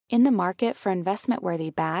In the market for investment-worthy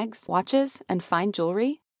bags, watches, and fine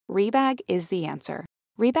jewelry, Rebag is the answer.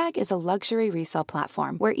 Rebag is a luxury resale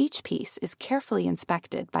platform where each piece is carefully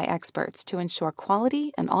inspected by experts to ensure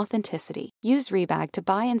quality and authenticity. Use Rebag to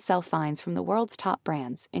buy and sell finds from the world's top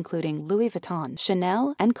brands, including Louis Vuitton,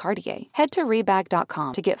 Chanel, and Cartier. Head to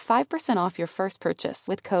Rebag.com to get 5% off your first purchase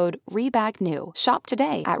with code REBAGNEW. Shop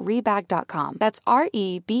today at Rebag.com. That's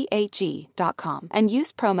REBAG.com. And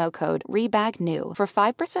use promo code REBAGNEW for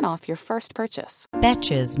 5% off your first purchase.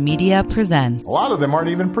 Betches Media presents. A lot of them aren't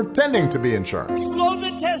even pretending to be in charge. Slow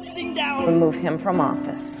the testing down. Remove him from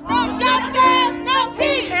office. No justice, no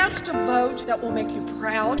peace. Cast a vote that will make you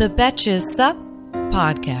proud. The Betches Sup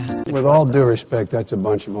Podcast. With all due respect, that's a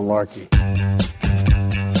bunch of malarkey.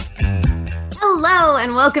 Hello,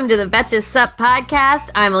 and welcome to the Betches Sup Podcast.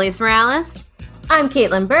 I'm Elise Morales. I'm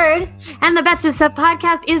Caitlin Bird. And the Betches Sup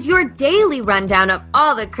Podcast is your daily rundown of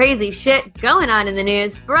all the crazy shit going on in the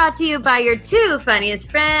news, brought to you by your two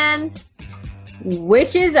funniest friends,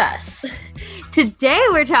 which is us. Today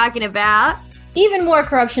we're talking about even more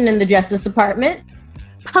corruption in the Justice Department,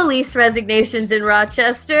 police resignations in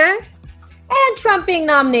Rochester, and Trump being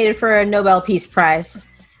nominated for a Nobel Peace Prize.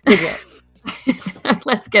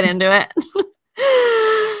 Let's get into it.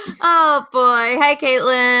 Oh boy. Hi,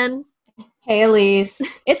 Caitlin. Hey, Elise.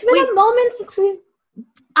 It's been a moment since we've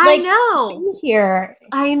been here.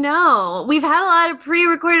 I know. We've had a lot of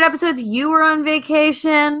pre-recorded episodes. You were on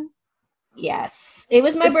vacation. Yes. It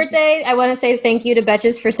was my birthday. I want to say thank you to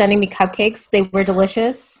Betches for sending me cupcakes. They were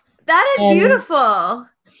delicious. That is beautiful.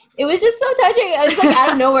 It was just so touching. I was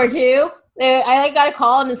out of nowhere too. I got a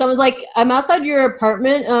call and someone was like, I'm outside your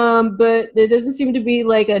apartment, but there doesn't seem to be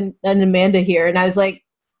an Amanda here. And I was like,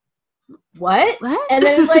 what? And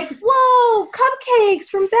then it was like, whoa, cupcakes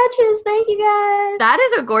from Betches. Thank you guys. That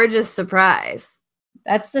is a gorgeous surprise.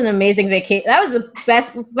 That's an amazing vacation. That was the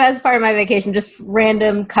best part of my vacation. Just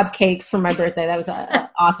random cupcakes for my birthday. That was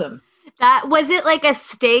awesome. Was it like a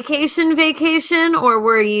staycation vacation, or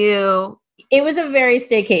were you? It was a very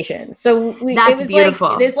staycation. So it was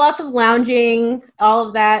beautiful. There's lots of lounging, all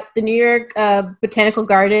of that. The New York Botanical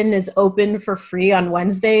Garden is open for free on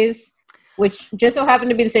Wednesdays, which just so happened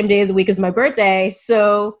to be the same day of the week as my birthday.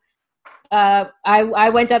 So I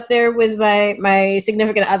went up there with my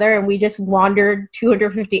significant other, and we just wandered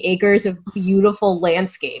 250 acres of beautiful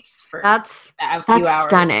landscapes for a few hours.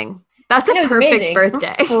 Stunning. That's a perfect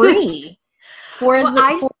birthday. For free. For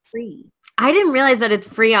free. I didn't realize that it's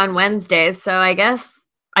free on Wednesdays, so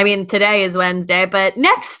today is Wednesday, but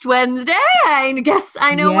next Wednesday, I guess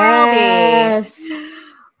I know where I'll be.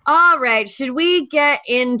 Yes. All right, should we get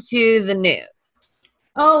into the news?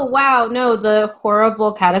 Oh, wow. No, the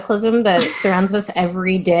horrible cataclysm that surrounds us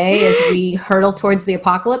every day as we hurtle towards the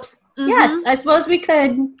apocalypse. Mm-hmm. Yes, I suppose we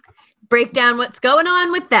could break down what's going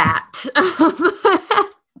on with that.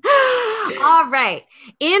 All right.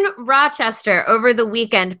 In Rochester over the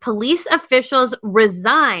weekend, police officials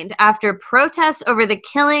resigned after protests over the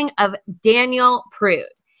killing of Daniel Prude.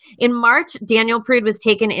 In March, Daniel Prude was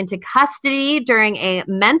taken into custody during a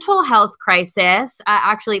mental health crisis.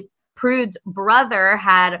 Prude's brother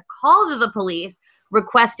had called the police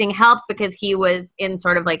requesting help because he was in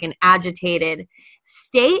sort of like an agitated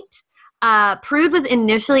state. Prude was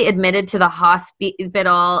initially admitted to the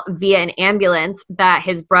hospital via an ambulance that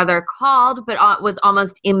his brother called, but was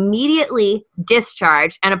almost immediately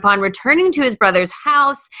discharged. And upon returning to his brother's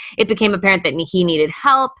house, it became apparent that he needed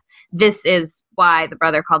help. This is why the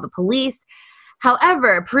brother called the police.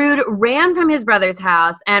 However, Prude ran from his brother's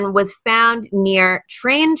house and was found near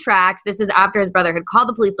train tracks. This was after his brother had called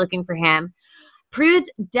the police looking for him. Prude's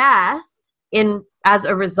death, as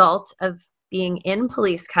a result of being in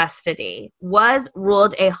police custody, was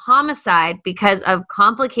ruled a homicide because of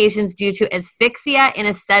complications due to asphyxia in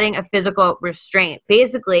a setting of physical restraint.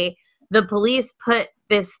 Basically, the police put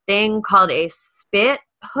this thing called a spit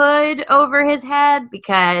hood over his head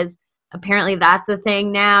because apparently that's a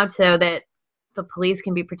thing now, so that the police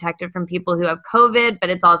can be protected from people who have COVID, but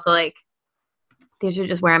it's also like they should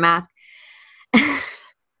just wear a mask.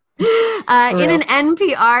 In an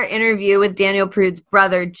NPR interview with Daniel Prude's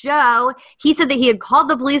brother, Joe, he said that he had called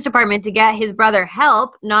the police department to get his brother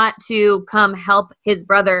help, not to come help his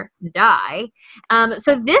brother die.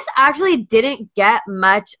 So this actually didn't get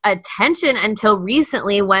much attention until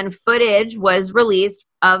recently when footage was released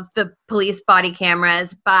of the police body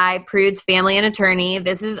cameras by Prude's family and attorney.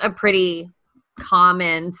 This is a pretty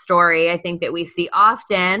common story, I think, that we see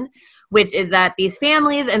often, which is that these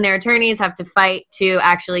families and their attorneys have to fight to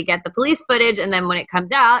actually get the police footage, and then when it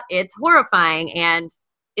comes out, it's horrifying and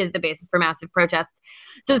is the basis for massive protests.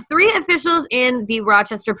 So 3 officials in the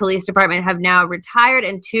Rochester Police Department have now retired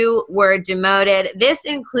and 2 were demoted. This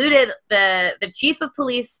included the chief of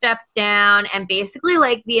police stepped down, and basically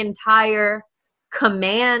like the entire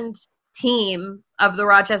command team of the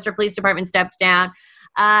Rochester Police Department stepped down.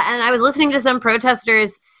 And I was listening to some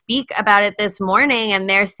protesters speak about it this morning, and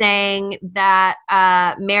they're saying that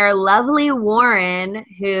Mayor Lovely Warren,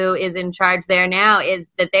 who is in charge there now,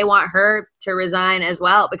 is that they want her to resign as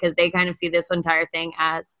well, because they kind of see this entire thing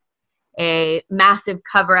as a massive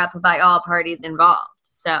cover-up by all parties involved.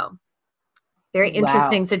 So very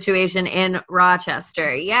interesting situation in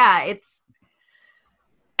Rochester. Yeah, it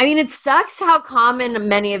sucks how common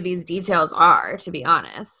many of these details are, to be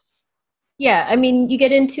honest. Yeah, I mean, you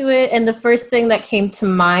get into it, and the first thing that came to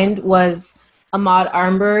mind was Ahmaud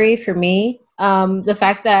Arbery for me. The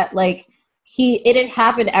fact that, like, it had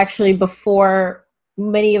happened actually before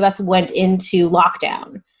many of us went into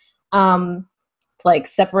lockdown. To, like,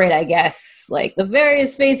 separate, I guess, like, the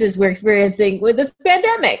various phases we're experiencing with this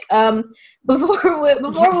pandemic. Before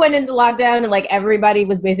we went into lockdown and, like, everybody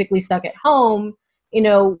was basically stuck at home, you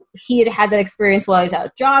know, he had that experience while he was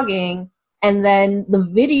out jogging. And then the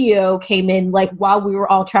video came in, like, while we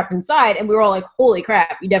were all trapped inside, and we were all like, holy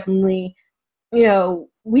crap, we definitely need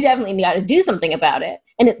to do something about it.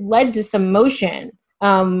 And it led to some motion.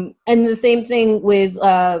 And the same thing with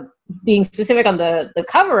being specific on the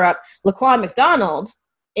cover-up, Laquan McDonald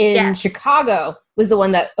in Chicago was the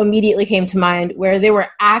one that immediately came to mind, where they were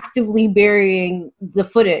actively burying the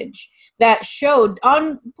footage that showed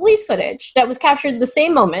on police footage that was captured the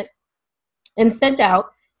same moment and sent out.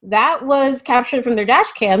 That was captured from their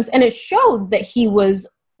dash cams, and it showed that he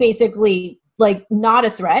was basically, like, not a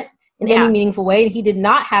threat in any meaningful way, and he did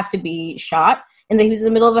not have to be shot, and that he was in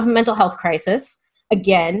the middle of a mental health crisis.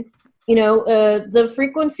 Again, you know, the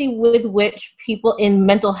frequency with which people in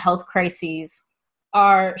mental health crises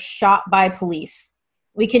are shot by police.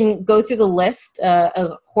 We can go through the list,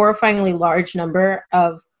 a horrifyingly large number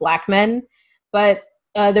of Black men, but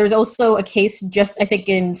there's also a case just, I think,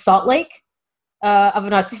 in Salt Lake, of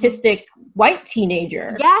an autistic white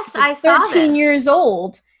teenager. Yes, I saw this. 13 years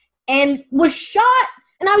old, and was shot.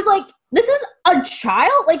 And I was like, this is a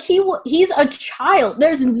child? Like, he's a child.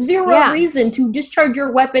 There's zero reason to discharge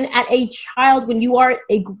your weapon at a child when you are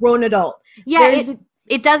a grown adult. Yeah,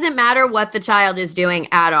 it doesn't matter what the child is doing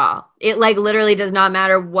at all. It, like, literally does not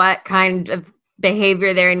matter what kind of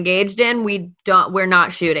behavior they're engaged in. We're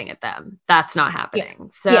not shooting at them. That's not happening. Yeah.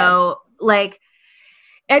 So, like,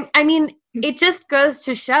 I mean, it just goes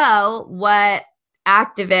to show what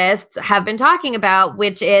activists have been talking about,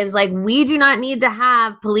 which is, like, we do not need to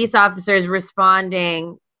have police officers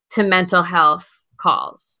responding to mental health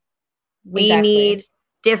calls. We need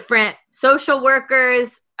different social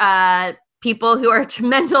workers, people who are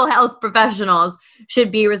mental health professionals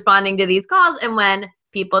should be responding to these calls. And when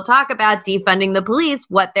people talk about defunding the police,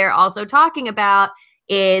 what they're also talking about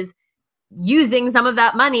is using some of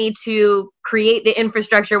that money to create the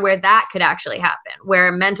infrastructure where that could actually happen,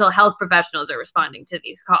 where mental health professionals are responding to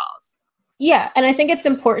these calls. Yeah, and I think it's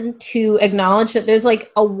important to acknowledge that there's,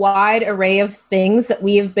 like, a wide array of things that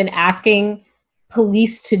we have been asking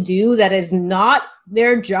police to do that is not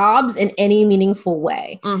their jobs in any meaningful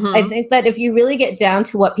way. Mm-hmm. I think that if you really get down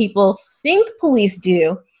to what people think police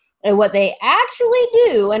do and what they actually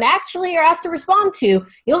do and actually are asked to respond to,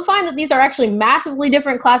 you'll find that these are actually massively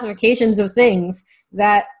different classifications of things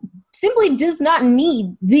that simply does not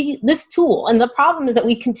need this tool. And the problem is that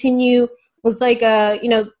we continue, it's like,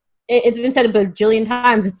 it's been said a bajillion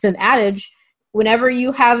times, it's an adage, whenever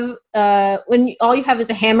you have, when all you have is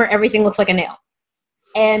a hammer, everything looks like a nail.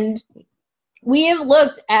 And we have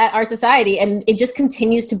looked at our society, and it just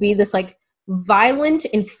continues to be this, like, violent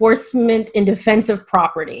enforcement in defense of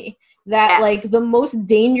property. That, like, the most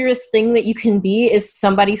dangerous thing that you can be is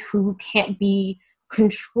somebody who can't be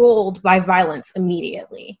controlled by violence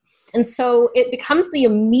immediately. And so it becomes the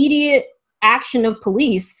immediate action of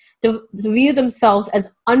police to view themselves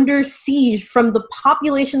as under siege from the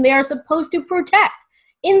population they are supposed to protect.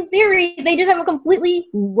 In theory, they just have a completely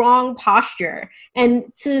wrong posture. And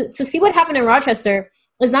to see what happened in Rochester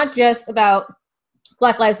is not just about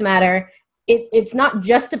Black Lives Matter. It's not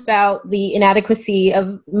just about the inadequacy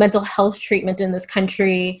of mental health treatment in this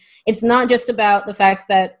country. It's not just about the fact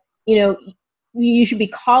that, you know, you should be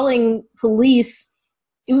calling police.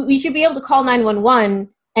 You should be able to call 911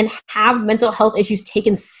 and have mental health issues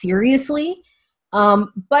taken seriously.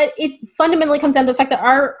 But it fundamentally comes down to the fact that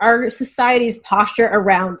our society's posture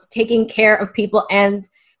around taking care of people and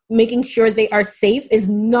making sure they are safe is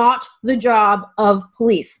not the job of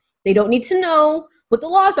police. They don't need to know what the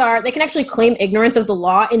laws are, they can actually claim ignorance of the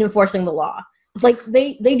law in enforcing the law. Like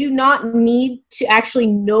they do not need to actually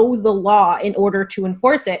know the law in order to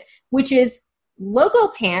enforce it, which is logo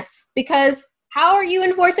pants, because how are you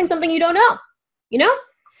enforcing something you don't know? You know?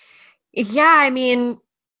 Yeah, I mean,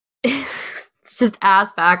 it's just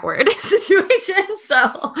ass backward situation.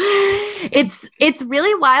 So it's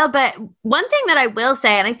really wild. But one thing that I will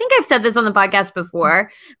say, and I think I've said this on the podcast before,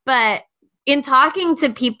 but in talking to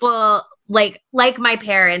people like my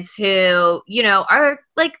parents who, you know, are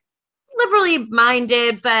like liberally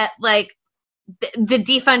minded, but like the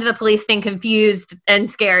defund the police thing confused and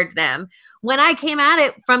scared them. When I came at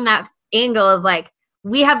it from that angle of like,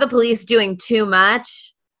 we have the police doing too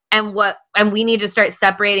much and we need to start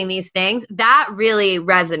separating these things, that really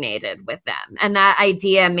resonated with them. And that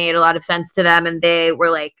idea made a lot of sense to them. And they were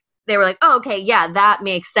like, oh, okay, yeah, that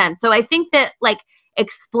makes sense. So I think that like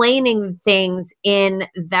explaining things in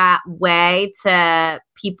that way to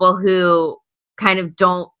people who kind of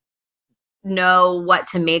don't know what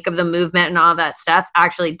to make of the movement and all that stuff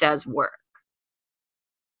actually does work.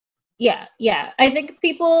 Yeah. I think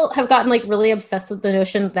people have gotten like really obsessed with the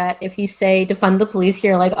notion that if you say defund the police,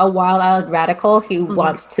 you're like a wild-eyed radical who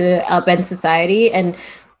wants to upend society and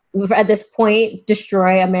at this point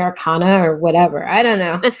destroy Americana or whatever. I don't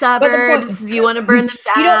know. The suburbs, you want to burn them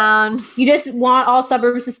down. You just want all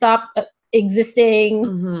suburbs to stop existing.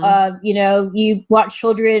 You know, you want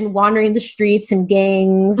children wandering the streets in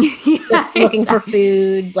gangs, just looking for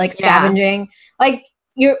food, like scavenging. Like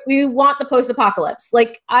you want the post-apocalypse.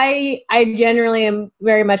 Like I generally am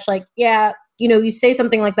very much like, yeah, you know, you say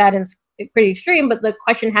something like that and it's pretty extreme, but the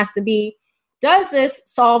question has to be, does this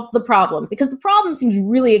solve the problem? Because the problem seems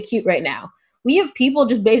really acute right now. We have people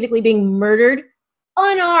just basically being murdered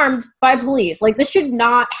unarmed by police. Like this should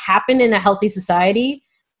not happen in a healthy society.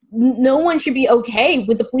 No one should be okay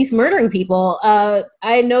with the police murdering people.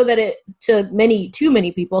 I know that too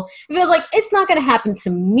many people, it feels like it's not going to happen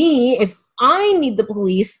to me. If I need the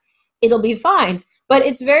police, it'll be fine. But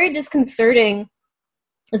it's very disconcerting,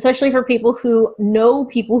 especially for people who know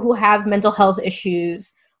people who have mental health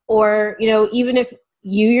issues, or, you know, even if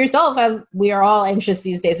you yourself we are all anxious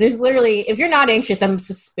these days. There's literally, if you're not anxious, I'm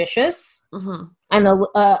suspicious. I'm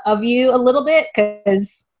of you a little bit,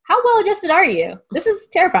 because how well adjusted are you? This is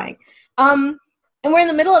terrifying. And we're in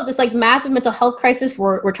the middle of this like massive mental health crisis.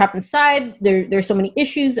 We're trapped inside. There's so many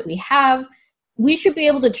issues that we have. We should be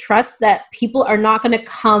able to trust that people are not going to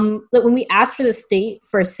come, that when we ask for the state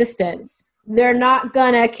for assistance, they're not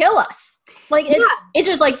going to kill us. Like it's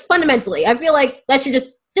just like fundamentally, I feel like that should just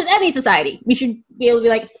any society, we should be able to be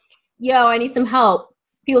like, yo, I need some help.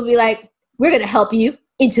 People be like, we're going to help you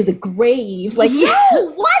into the grave. Like,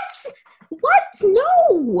 no, what?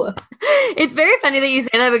 No. It's very funny that you say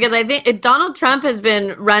that, because I think Donald Trump has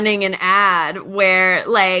been running an ad where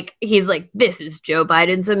like he's like, this is Joe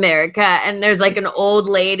Biden's America, and there's like an old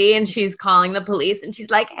lady and she's calling the police and she's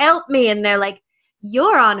like, help me, and they're like,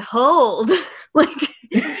 you're on hold. Like,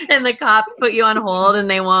 and the cops put you on hold and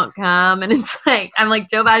they won't come, and it's like, I'm like,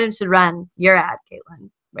 Joe Biden should run your ad, Caitlin,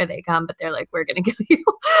 where they come, but they're like, we're gonna kill you.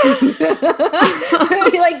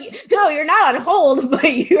 Like, no, you're not on hold, but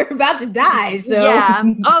you're about to die. So yeah.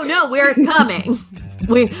 Oh no, we're coming.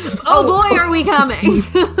 Boy, are we coming.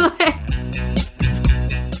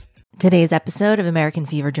 Today's episode of American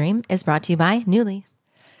Fever Dream is brought to you by Nuuly.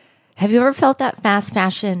 Have you ever felt that fast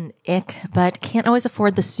fashion ick, but can't always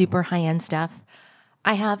afford the super high-end stuff?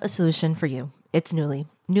 I have a solution for you. It's Nuuly.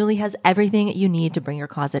 Nuuly has everything you need to bring your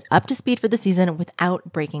closet up to speed for the season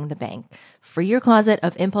without breaking the bank. Free your closet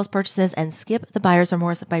of impulse purchases and skip the buyer's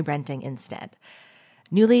remorse by renting instead.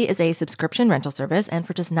 Nuuly is a subscription rental service, and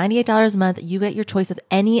for just $98 a month, you get your choice of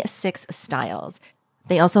any 6 styles.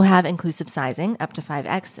 They also have inclusive sizing, up to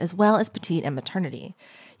 5X, as well as petite and maternity.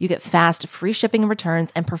 You get fast, free shipping and returns,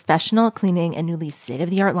 and professional cleaning in Nuuly's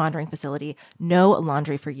state-of-the-art laundering facility. No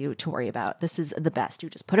laundry for you to worry about. This is the best. You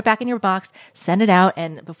just put it back in your box, send it out,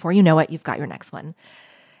 and before you know it, you've got your next one.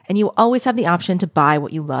 And you always have the option to buy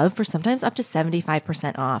what you love for sometimes up to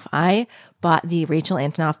 75% off. I bought the Rachel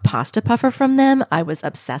Antonoff pasta puffer from them. I was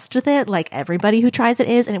obsessed with it, like everybody who tries it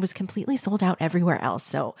is, and it was completely sold out everywhere else.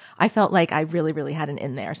 So I felt like I really, really had an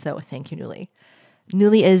in there. So thank you, Nuuly.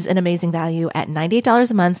 Nuuly is an amazing value at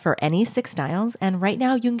 $98 a month for any 6 styles. And right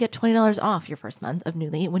now you can get $20 off your first month of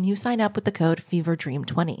Nuuly when you sign up with the code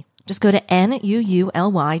FEVERDREAM20. Just go to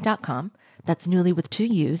NUULY.com. That's Nuuly with 2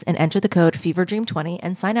 U's, and enter the code FEVERDREAM20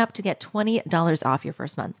 and sign up to get $20 off your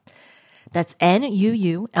first month. That's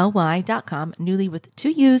NUULY.com, Nuuly with 2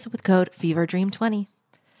 U's with code FEVERDREAM20.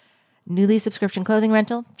 Nuuly subscription clothing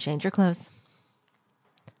rental, change your clothes.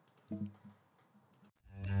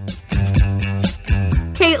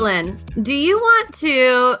 Caitlin, do you want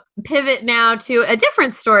to pivot now to a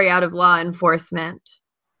different story out of law enforcement?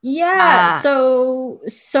 Yeah. So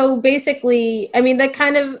basically, I mean, that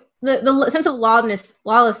kind of the sense of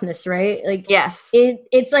lawlessness, right? Like, yes,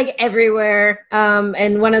 it's like everywhere.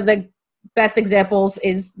 And one of the best examples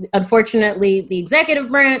is, unfortunately, the executive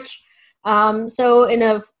branch. So in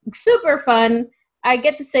a super fun, I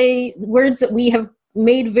get to say words that we have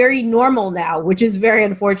made very normal now, which is very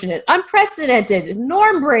unfortunate. Unprecedented,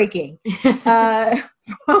 norm-breaking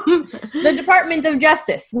from the Department of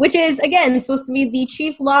Justice, which is, again, supposed to be the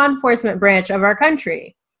chief law enforcement branch of our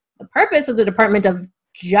country. The purpose of the Department of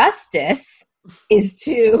Justice is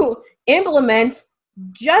to implement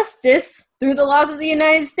justice through the laws of the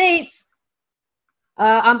United States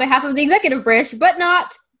on behalf of the executive branch, but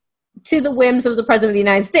not to the whims of the President of the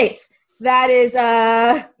United States. That is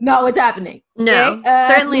not what's happening. No, okay?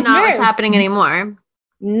 Certainly not what's happening anymore.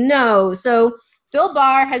 No. So Bill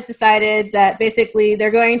Barr has decided that basically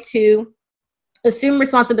they're going to assume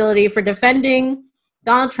responsibility for defending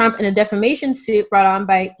Donald Trump in a defamation suit brought on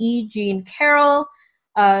by E. Jean Carroll.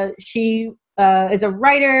 She is a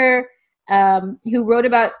writer who wrote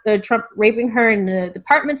about Trump raping her in the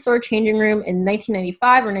department store changing room in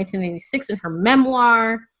 1995 or 1996 in her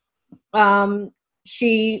memoir.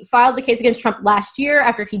 She filed the case against Trump last year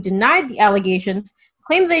after he denied the allegations,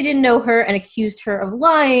 claimed they didn't know her, and accused her of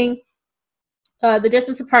lying. The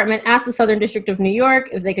Justice Department asked the Southern District of New York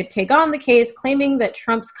if they could take on the case, claiming that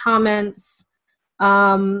Trump's comments,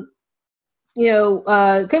 claiming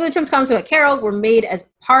that Trump's comments about Carroll were made as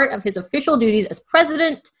part of his official duties as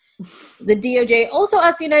president. The DOJ also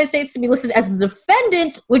asked the United States to be listed as the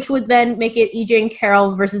defendant, which would then make it E. Jean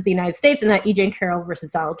Carroll versus the United States and not E. Jean Carroll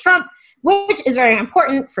versus Donald Trump, which is very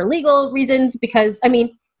important for legal reasons because, I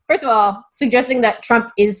mean, first of all, suggesting that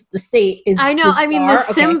Trump is the state is I know. bizarre.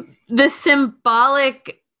 I mean, the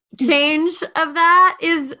symbolic change of that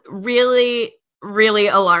is really, really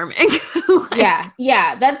alarming.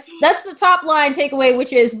 Yeah. That's the top line takeaway,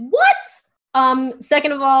 which is what?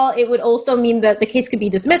 Second of all, it would also mean that the case could be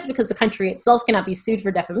dismissed because the country itself cannot be sued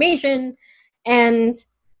for defamation. And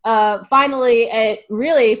finally, it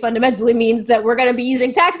really fundamentally means that we're going to be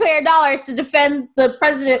using taxpayer dollars to defend the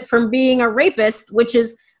president from being a rapist, which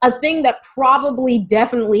is a thing that probably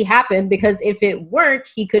definitely happened because if it weren't,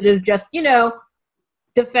 he could have just,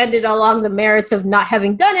 defended along the merits of not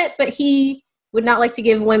having done it, but he would not like to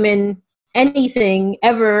give women anything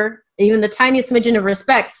ever, even the tiniest smidgen of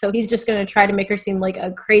respect. So he's just going to try to make her seem like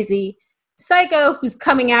a crazy psycho who's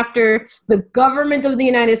coming after the government of the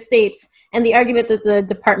United States. And the argument that the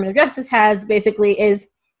Department of Justice has basically is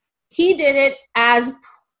he did it as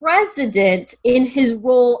president in his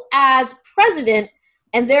role as president,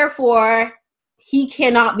 and therefore he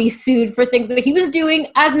cannot be sued for things that he was doing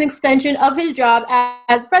as an extension of his job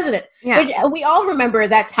as president. Yeah. Which we all remember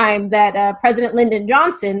that time that President Lyndon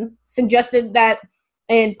Johnson suggested that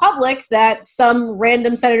in public that some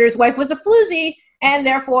random senator's wife was a floozy, and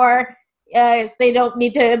therefore they don't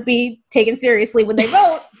need to be taken seriously when they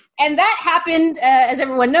vote. And that happened, as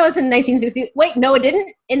everyone knows, in 1960. Wait, no, it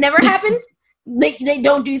didn't. It never happened. They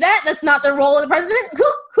don't do that. That's not the role of the president. Who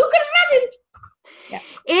could have imagined? Yeah.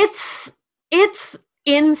 It's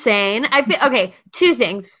insane. I feel okay. Two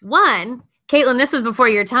things. One, Caitlin, this was before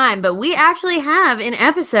your time, but we actually have an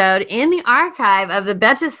episode in the archive of the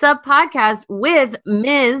Betches Sub podcast with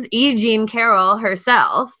Ms. E. Jean Carroll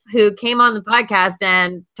herself, who came on the podcast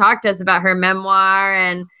and talked to us about her memoir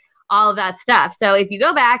and all of that stuff. So if you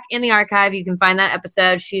go back in the archive, you can find that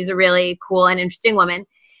episode. She's a really cool and interesting woman.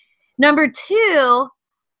 Number two,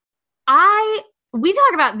 we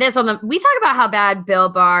talk about how bad Bill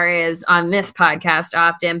Barr is on this podcast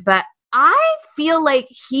often, but I feel like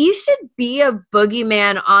he should be a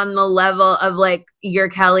boogeyman on the level of like your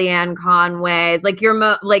Kellyanne Conways, like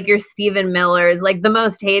your Stephen Millers, like the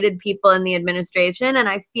most hated people in the administration. And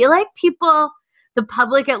I feel like the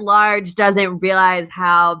public at large doesn't realize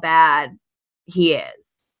how bad he is.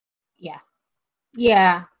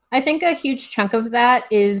 Yeah. I think a huge chunk of that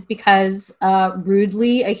is because,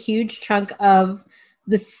 rudely, a huge chunk of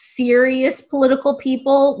the serious political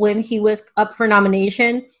people, when he was up for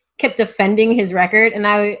nomination, kept defending his record. And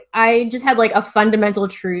I just had like a fundamental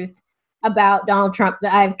truth about Donald Trump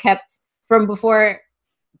that I've kept from before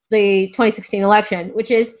the 2016 election,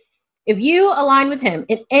 which is if you align with him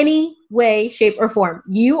in any way, shape, or form,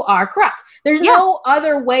 you are corrupt. There's no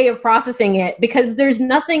other way of processing it because there's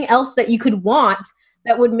nothing else that you could want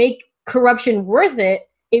that would make corruption worth it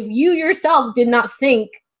if you yourself did not think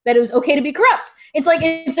that it was okay to be corrupt. It's like,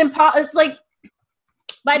 it's like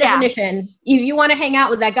by definition, if you want to hang out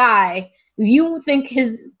with that guy, If you think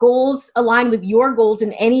his goals align with your goals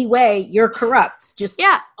in any way, you're corrupt. Just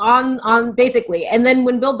on basically. And then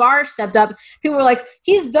when Bill Barr stepped up, people were like,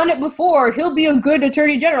 he's done it before. He'll be a good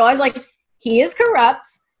attorney general. I was like, he is corrupt.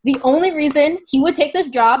 The only reason he would take this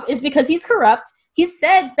job is because he's corrupt. He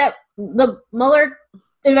said that the Mueller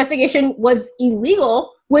investigation was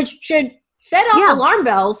illegal, which should set off alarm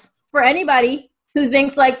bells for anybody who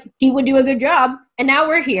thinks like he would do a good job. And now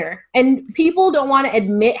we're here. And people don't want to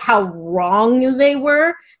admit how wrong they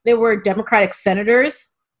were. There were Democratic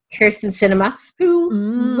senators, Kirsten Sinema,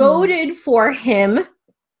 who voted for him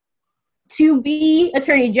to be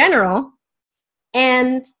attorney general.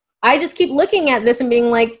 And I just keep looking at this and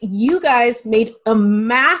being like, you guys made a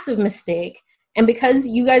massive mistake. And because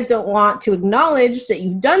you guys don't want to acknowledge that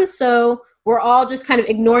you've done so, we're all just kind of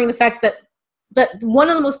ignoring the fact that one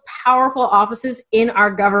of the most powerful offices in our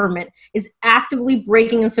government is actively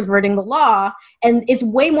breaking and subverting the law. And it's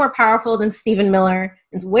way more powerful than Stephen Miller.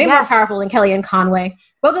 It's way more powerful than Kellyanne Conway.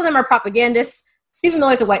 Both of them are propagandists. Stephen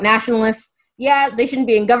Miller's a white nationalist. Yeah, they shouldn't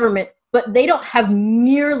be in government, but they don't have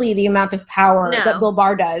nearly the amount of power that Bill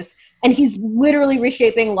Barr does. And he's literally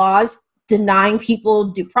reshaping laws, denying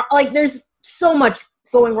people there's so much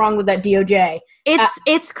going wrong with that DOJ.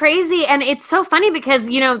 It's crazy. And it's so funny because,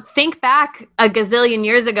 think back a gazillion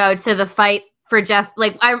years ago to the fight for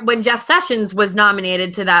when Jeff Sessions was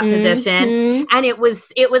nominated to that position. And it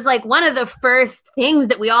was like one of the first things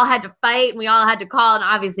that we all had to fight and we all had to call. And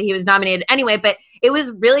obviously he was nominated anyway, but it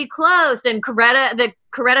was really close. And the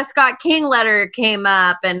Coretta Scott King letter came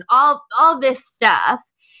up and all this stuff.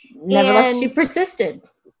 Nevertheless, she persisted.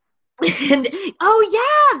 And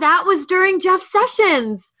that was during Jeff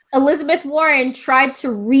Sessions. Elizabeth Warren tried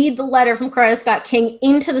to read the letter from Coretta Scott King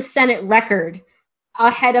into the Senate record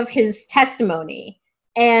ahead of his testimony.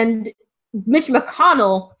 And Mitch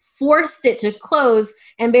McConnell forced it to close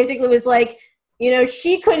and basically was like,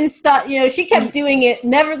 she couldn't stop, she kept doing it.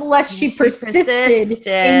 Nevertheless, she persisted.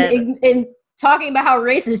 In talking about how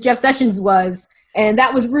racist Jeff Sessions was. And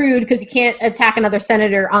that was rude because you can't attack another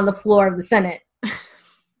senator on the floor of the Senate.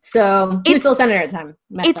 So he was still a senator at the time.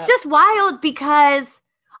 It's just wild because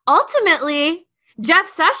ultimately Jeff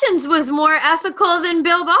Sessions was more ethical than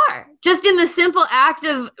Bill Barr, just in the simple act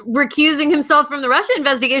of recusing himself from the Russia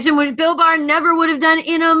investigation, which Bill Barr never would have done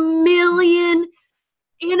in a million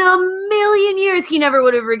years. He never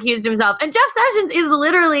would have recused himself. And Jeff Sessions is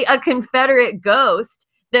literally a Confederate ghost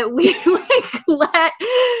that we let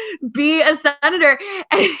be a senator,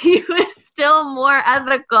 and he was still more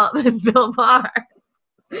ethical than Bill Barr.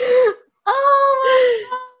 Oh my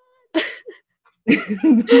God.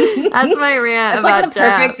 That's my rant about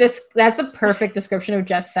Jeff. That's the perfect description of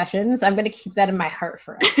Jeff Sessions. I'm going to keep that in my heart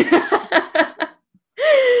forever.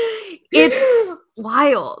 It's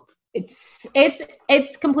wild.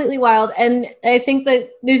 It's completely wild. And I think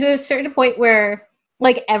that there's a certain point where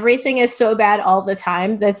everything is so bad all the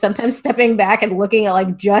time that sometimes stepping back and looking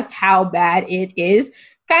at just how bad it is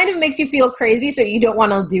kind of makes you feel crazy, so you don't want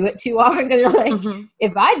to do it too often because you're like,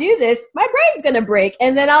 if I do this, my brain's going to break,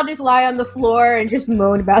 and then I'll just lie on the floor and just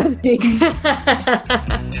moan about things.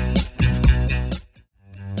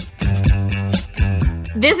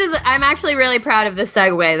 I'm actually really proud of the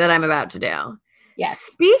segue that I'm about to do. Yes.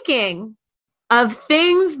 Speaking of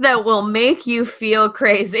things that will make you feel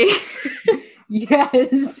crazy.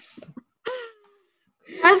 Yes.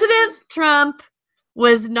 President Trump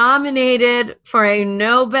was nominated for a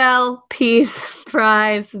Nobel Peace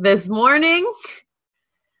Prize this morning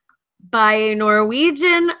by a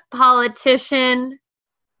Norwegian politician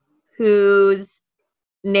whose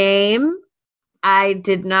name I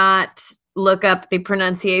did not look up the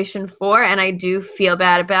pronunciation for, and I do feel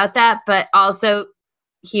bad about that, but also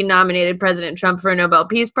he nominated President Trump for a Nobel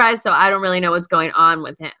Peace Prize, so I don't really know what's going on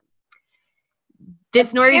with him.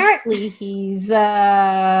 Apparently, he's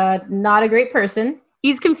not a great person.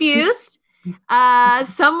 He's confused.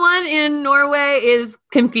 Someone in Norway is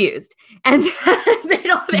confused, and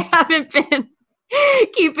they haven't been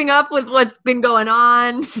keeping up with what's been going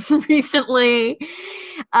on recently.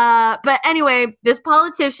 But anyway, this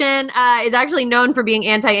politician is actually known for being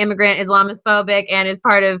anti-immigrant, Islamophobic, and is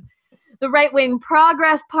part of the right-wing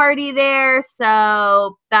Progress Party there.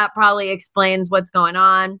 So that probably explains what's going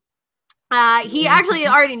on. He actually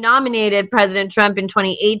already nominated President Trump in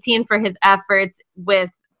 2018 for his efforts with,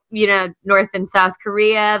 North and South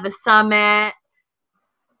Korea, the summit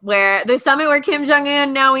where Kim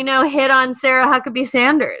Jong-un, now we know, hit on Sarah Huckabee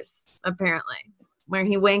Sanders, apparently, where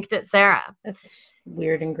he winked at Sarah. That's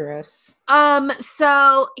weird and gross.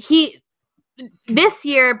 So this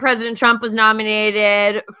year, President Trump was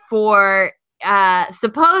nominated for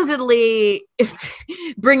supposedly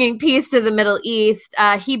bringing peace to the Middle East.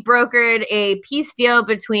 He brokered a peace deal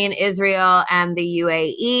between Israel and the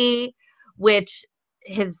UAE, which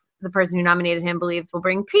the person who nominated him believes will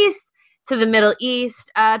bring peace to the Middle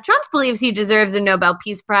East. Trump believes he deserves a Nobel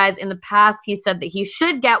Peace Prize. In the past, he said that he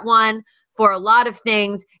should get one for a lot of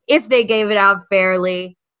things if they gave it out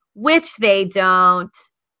fairly, which they don't.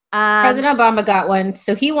 President Obama got one,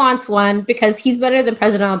 so he wants one because he's better than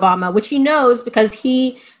President Obama, which he knows because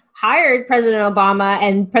he hired President Obama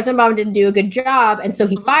and President Obama didn't do a good job, and so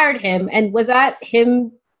he fired him. And was that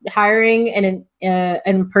him hiring an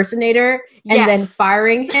impersonator and then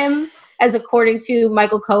firing him, as according to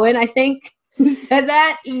Michael Cohen, I think, who said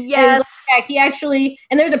that? Yes. He actually,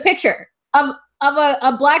 and there's a picture of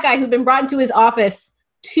a black guy who'd been brought into his office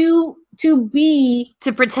to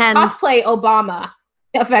pretend cosplay Obama.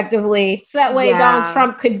 Effectively, so that way Donald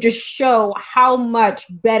Trump could just show how much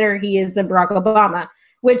better he is than Barack Obama,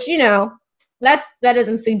 which, that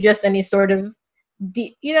doesn't suggest any sort of,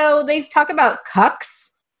 they talk about cucks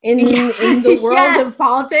in the world of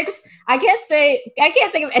politics. I can't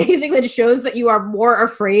think of anything that shows that you are more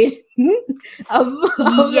afraid of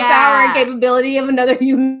the power and capability of another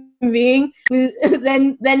human being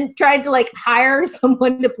than trying to hire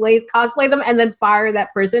someone to cosplay them and then fire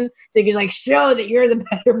that person so you can show that you're the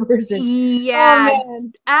better person. Yeah,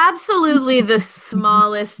 absolutely the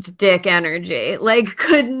smallest dick energy.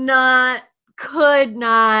 Could not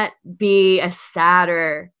be a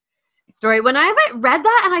sadder story. When I read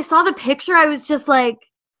that and I saw the picture, I was just like,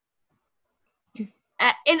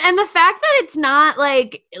 and the fact that it's not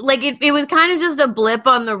it was kind of just a blip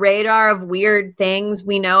on the radar of weird things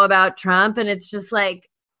we know about Trump, and it's just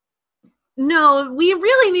no, we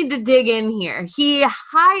really need to dig in here. He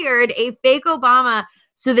hired a fake Obama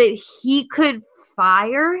so that he could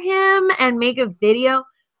fire him and make a video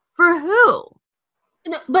for who?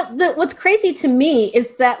 No, but what's crazy to me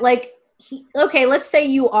is that let's say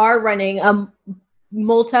you are running a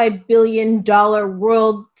multi-billion-dollar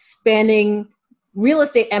world-spanning real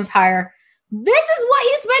estate empire. This is what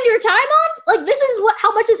you spend your time on? This is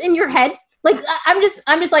how much is in your head? I'm just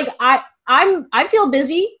I feel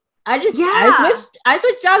busy. I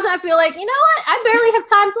switched jobs and I feel like, you know what? I barely have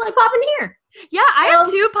time to pop in here. Yeah, I have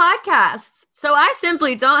 2 podcasts. So I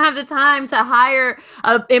simply don't have the time to hire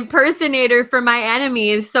an impersonator for my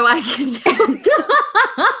enemies so I can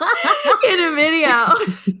in a video.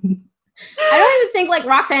 I don't even think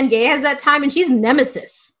Roxane Gay has that time, and she's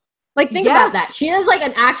nemesis. Think about that. She has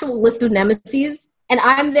an actual list of nemesis, and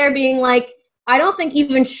I'm there being I don't think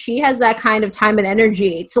even she has that kind of time and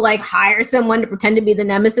energy to hire someone to pretend to be the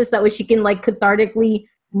nemesis. That way she can cathartically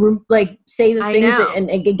say the things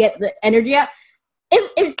and get the energy out.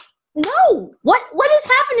 No, what is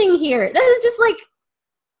happening here? This is just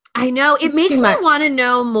I know it makes me want to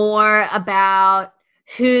know more about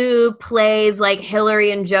who plays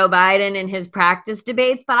Hillary and Joe Biden in his practice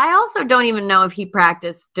debates, but I also don't even know if he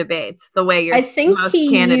practiced debates the way I think most he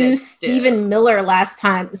candidates used Stephen Miller last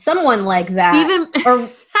time, someone like that, or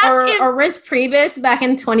Reince Priebus back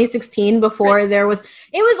in 2016 before it was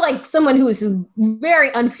someone who was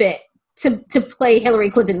very unfit to play Hillary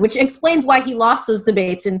Clinton, which explains why he lost those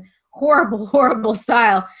debates in horrible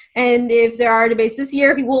style. And if there are debates this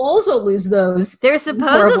year, he will also lose those. There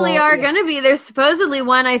supposedly are going to be. There's supposedly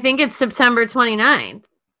one, I think it's September 29th.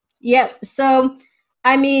 Yep. So,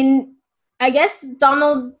 I guess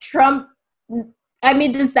Donald Trump,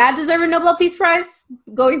 does that deserve a Nobel Peace Prize?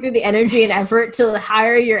 Going through the energy and effort to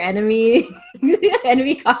hire your enemy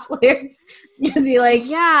cosplayers? Just be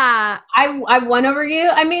yeah, I won over you.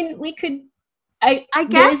 We could, I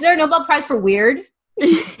guess. Is there a Nobel Prize for weird?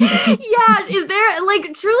 Yeah, is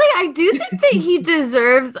there truly I do think that he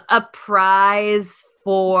deserves a prize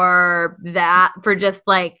for that, for just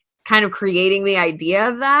kind of creating the idea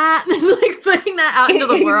of that putting that out into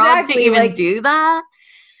the world to even do that.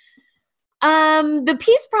 The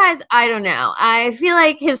Peace Prize, I don't know. I feel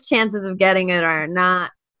like his chances of getting it are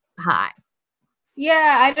not high.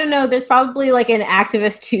 Yeah, I don't know. There's probably an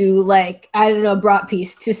activist who brought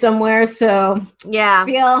peace to somewhere. So yeah,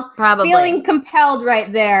 feeling compelled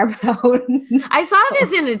right there. I saw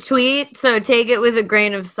this in a tweet, so take it with a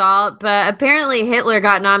grain of salt. But apparently Hitler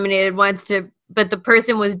got nominated once but the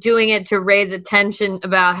person was doing it to raise attention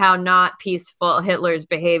about how not peaceful Hitler's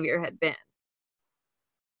behavior had been.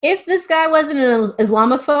 If this guy wasn't an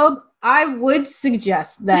Islamophobe, I would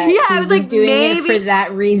suggest that he was doing it for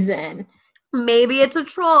that reason. Maybe it's a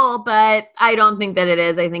troll, but I don't think that it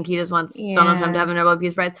is. I think he just wants Donald Trump to have a Nobel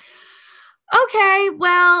Peace Prize. Okay,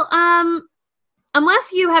 well,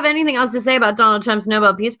 unless you have anything else to say about Donald Trump's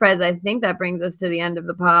Nobel Peace Prize, I think that brings us to the end of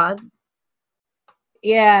the pod.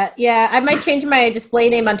 Yeah. I might change my display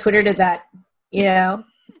name on Twitter to that. You know,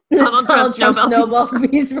 Donald Trump's Nobel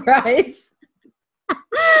Peace Prize.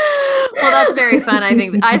 Well, that's very fun. I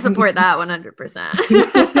think I support that 100%.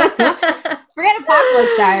 Forget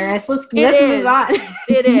Apocalypse Diarist. Let's move on.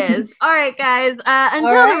 It is. All right, guys.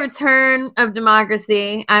 Until the return of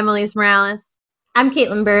democracy, I'm Elise Morales. I'm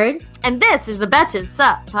Caitlin Bird. And this is the Betches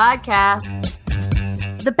Sup Podcast.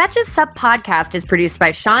 The Betches Sup Podcast is produced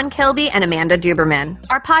by Sean Kilby and Amanda Duberman.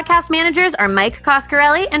 Our podcast managers are Mike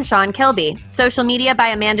Coscarelli and Sean Kilby. Social media by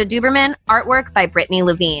Amanda Duberman. Artwork by Brittany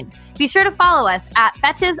Levine. Be sure to follow us at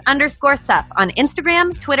Betches_Sup on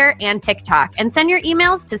Instagram, Twitter, and TikTok. And send your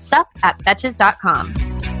emails to sup@betches.com.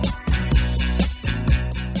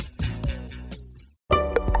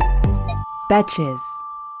 Betches.